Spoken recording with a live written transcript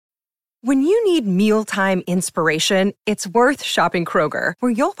When you need mealtime inspiration, it's worth shopping Kroger,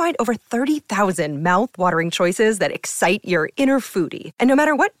 where you'll find over 30,000 mouth-watering choices that excite your inner foodie. And no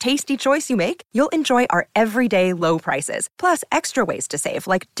matter what tasty choice you make, you'll enjoy our everyday low prices, plus extra ways to save,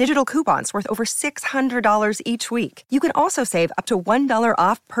 like digital coupons worth over $600 each week. You can also save up to $1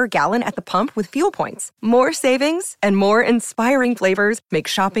 off per gallon at the pump with fuel points. More savings and more inspiring flavors make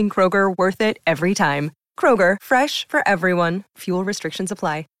shopping Kroger worth it every time. Kroger, fresh for everyone. Fuel restrictions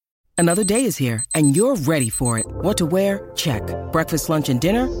apply. Another day is here, and you're ready for it. What to wear? Check. Breakfast, lunch, and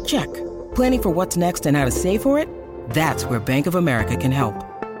dinner? Check. Planning for what's next and how to save for it? That's where Bank of America can help.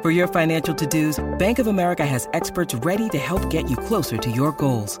 For your financial to-dos, Bank of America has experts ready to help get you closer to your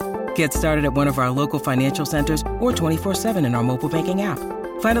goals. Get started at one of our local financial centers or 24/7 in our mobile banking app.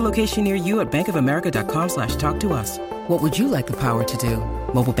 Find a location near you at bankofamerica.com/talktous. What would you like the power to do?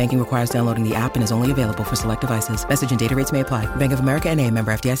 Mobile banking requires downloading the app and is only available for select devices. Message and data rates may apply. Bank of America N.A.,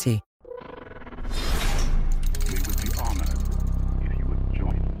 member FDIC.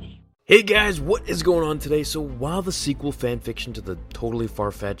 Hey guys, what is going on today? So while the sequel fanfiction to the totally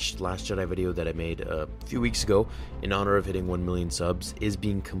far-fetched Last Jedi video that I made a few weeks ago in honor of hitting 1 million subs is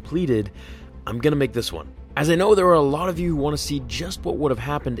being completed, I'm gonna make this one. As I know there are a lot of you who want to see just what would have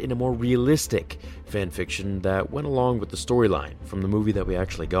happened in a more realistic fanfiction that went along with the storyline from the movie that we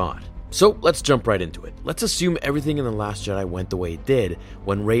actually got. So let's jump right into it. Let's assume everything in The Last Jedi went the way it did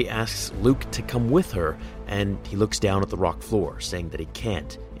when Rey asks Luke to come with her and he looks down at the rock floor, saying that he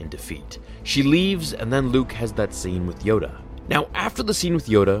can't in defeat. She leaves and then Luke has that scene with Yoda. Now, after the scene with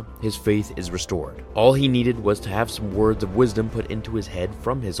Yoda, his faith is restored. All he needed was to have some words of wisdom put into his head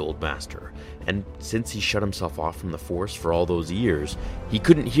from his old master, and since he shut himself off from the Force for all those years, he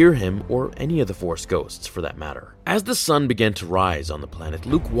couldn't hear him or any of the Force ghosts for that matter. As the sun began to rise on the planet,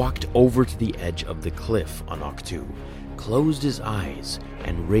 Luke walked over to the edge of the cliff on Ahch-To, closed his eyes,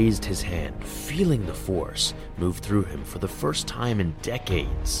 and raised his hand, feeling the Force move through him for the first time in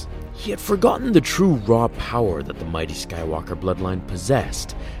decades. He had forgotten the true raw power that the mighty Skywalker bloodline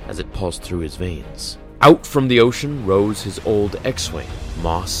possessed as it pulsed through his veins. Out from the ocean rose his old X-Wing,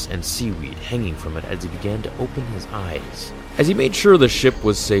 moss and seaweed hanging from it as he began to open his eyes. As he made sure the ship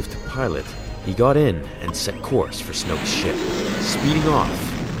was safe to pilot, he got in and set course for Snoke's ship, speeding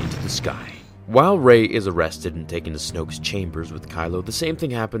off into the sky. While Rey is arrested and taken to Snoke's chambers with Kylo, the same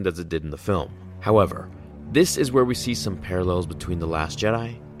thing happened as it did in the film. However, this is where we see some parallels between The Last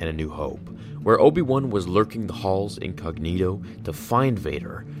Jedi and A New Hope, where Obi-Wan was lurking the halls incognito to find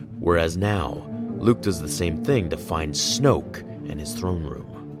Vader, whereas now, Luke does the same thing to find Snoke and his throne room.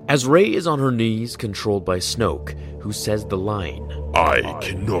 As Rey is on her knees, controlled by Snoke, who says the line, "I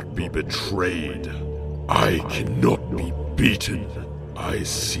cannot be betrayed. I cannot be beaten. I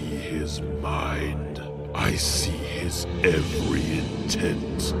see his mind. I see his every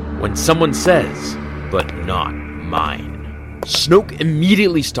intent." When someone says, "But not mine," Snoke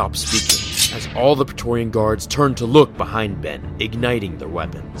immediately stops speaking, as all the Praetorian guards turn to look behind Ben, igniting their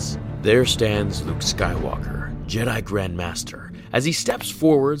weapons. There stands Luke Skywalker, Jedi Grand Master, as he steps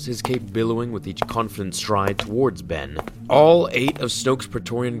forwards, his cape billowing with each confident stride towards Ben. All 8 of Snoke's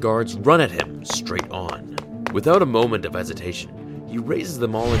Praetorian guards run at him, straight on. Without a moment of hesitation, he raises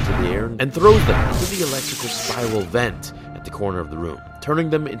them all into the air and throws them into the electrical spiral vent at the corner of the room, turning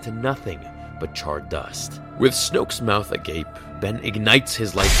them into nothing but charred dust. With Snoke's mouth agape, Ben ignites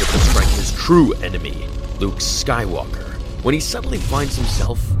his lightsaber to strike his true enemy, Luke Skywalker, when he suddenly finds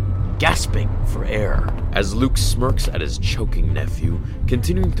himself gasping for air, as Luke smirks at his choking nephew,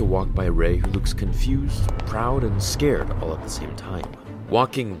 continuing to walk by Rey, who looks confused, proud, and scared all at the same time.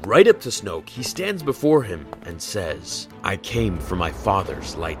 Walking right up to Snoke, he stands before him and says, "I came for my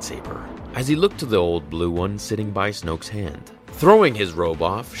father's lightsaber," as he looked to the old blue one sitting by Snoke's hand, throwing his robe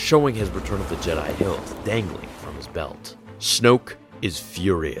off, showing his Return of the Jedi hilt dangling from his belt. Snoke is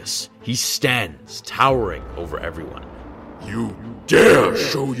furious. He stands, towering over everyone. "You dare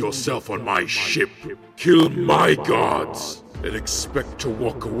show yourself on my ship, kill my gods, and expect to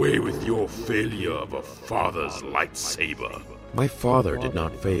walk away with your failure of a father's lightsaber." My father did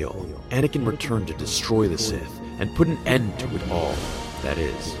not fail. Anakin returned to destroy the Sith and put an end to it all. That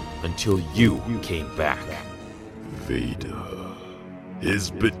is, until you came back. Vader.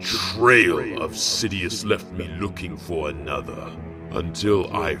 His betrayal of Sidious left me looking for another,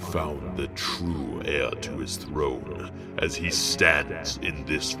 until I found the true heir to his throne, as he stands in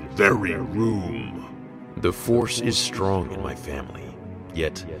this very room. The Force is strong in my family,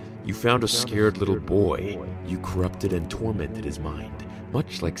 yet you found a scared little boy. You corrupted and tormented his mind,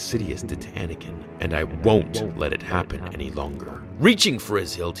 much like Sidious did to Anakin, and I won't let it happen any longer. Reaching for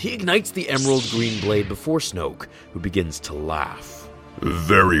his hilt, he ignites the emerald green blade before Snoke, who begins to laugh.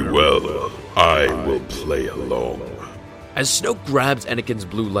 Very well, I will play along. As Snoke grabs Anakin's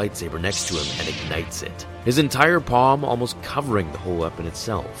blue lightsaber next to him and ignites it, his entire palm almost covering the whole weapon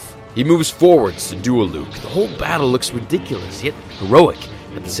itself. He moves forwards to duel Luke. The whole battle looks ridiculous, yet heroic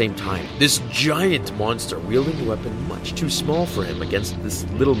at the same time. This giant monster wielding a weapon much too small for him against this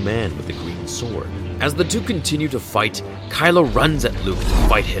little man with a green sword. As the two continue to fight, Kylo runs at Luke to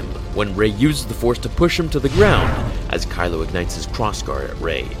fight him when Rey uses the Force to push him to the ground as Kylo ignites his crossguard at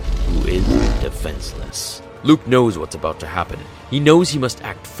Rey, who is defenseless. Luke knows what's about to happen. He knows he must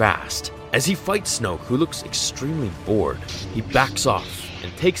act fast. As he fights Snoke, who looks extremely bored, he backs off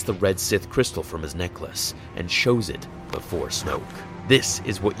and takes the red Sith crystal from his necklace and shows it before Snoke. This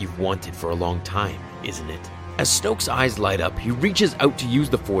is what you've wanted for a long time, isn't it? As Snoke's eyes light up, he reaches out to use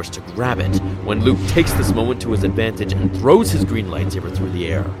the Force to grab it, when Luke takes this moment to his advantage and throws his green lightsaber through the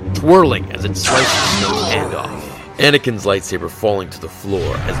air, twirling as it slices Snoke's hand off. Anakin's lightsaber falling to the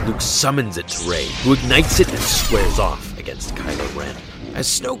floor as Luke summons it to Rey, who ignites it and squares off against Kylo Ren. As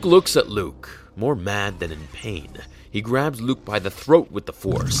Snoke looks at Luke, more mad than in pain, he grabs Luke by the throat with the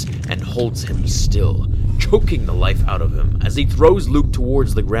Force and holds him still, choking the life out of him. As he throws Luke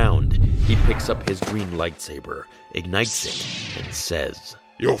towards the ground, he picks up his green lightsaber, ignites it, and says,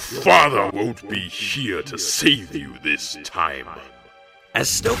 "Your father won't be here to save you this time." As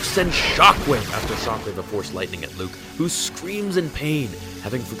Snoke sends shockwave after shockwave of Force lightning at Luke, who screams in pain,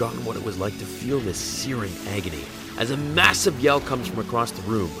 having forgotten what it was like to feel this searing agony. As a massive yell comes from across the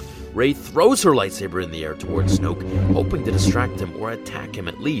room, Rey throws her lightsaber in the air towards Snoke, hoping to distract him or attack him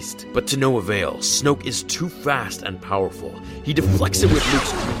at least. But to no avail, Snoke is too fast and powerful. He deflects it with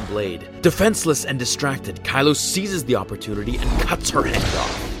Luke's green blade. Defenseless and distracted, Kylo seizes the opportunity and cuts her hand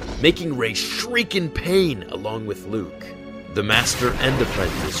off, making Rey shriek in pain along with Luke. The Master and the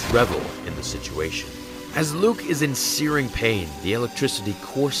Apprentice revel in the situation. As Luke is in searing pain, the electricity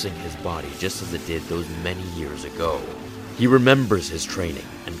coursing his body just as it did those many years ago. He remembers his training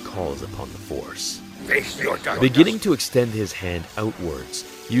and calls upon the Force, beginning to extend his hand outwards,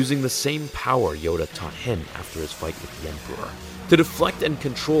 using the same power Yoda taught him after his fight with the Emperor, to deflect and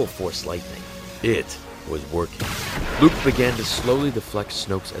control Force lightning. It was working. Luke began to slowly deflect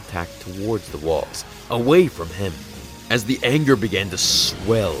Snoke's attack towards the walls, away from him, as the anger began to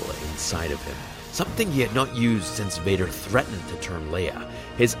swell inside of him, something he had not used since Vader threatened to turn Leia,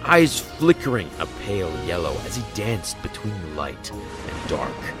 his eyes flickering a pale yellow as he danced between light and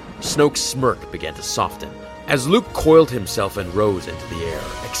dark. Snoke's smirk began to soften, as Luke coiled himself and rose into the air,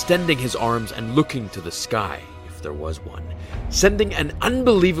 extending his arms and looking to the sky, if there was one, sending an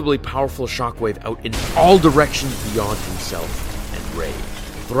unbelievably powerful shockwave out in all directions beyond himself and Rey,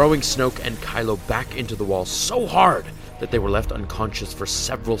 throwing Snoke and Kylo back into the wall so hard that they were left unconscious for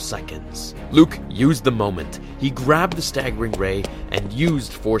several seconds. Luke used the moment. He grabbed the staggering Rey and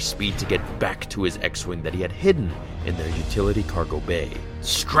used Force speed to get back to his X-Wing that he had hidden in their utility cargo bay,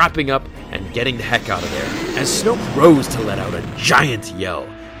 strapping up and getting the heck out of there. As Snoke rose to let out a giant yell,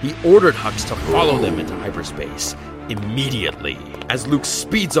 he ordered Hux to follow them into hyperspace immediately, as Luke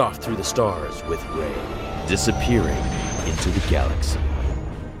speeds off through the stars with Rey, disappearing into the galaxy.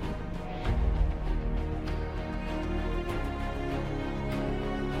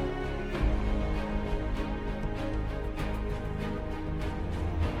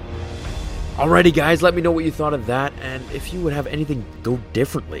 Alrighty guys, let me know what you thought of that, and if you would have anything go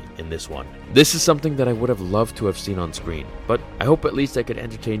differently in this one. This is something that I would have loved to have seen on screen, but I hope at least I could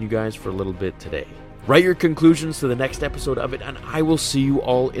entertain you guys for a little bit today. Write your conclusions to the next episode of it, and I will see you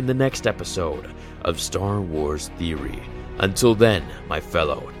all in the next episode of Star Wars Theory. Until then, my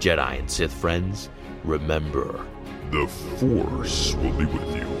fellow Jedi and Sith friends, remember, the Force will be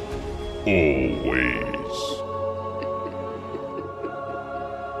with you, always.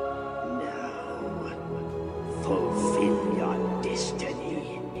 Fulfill your destiny.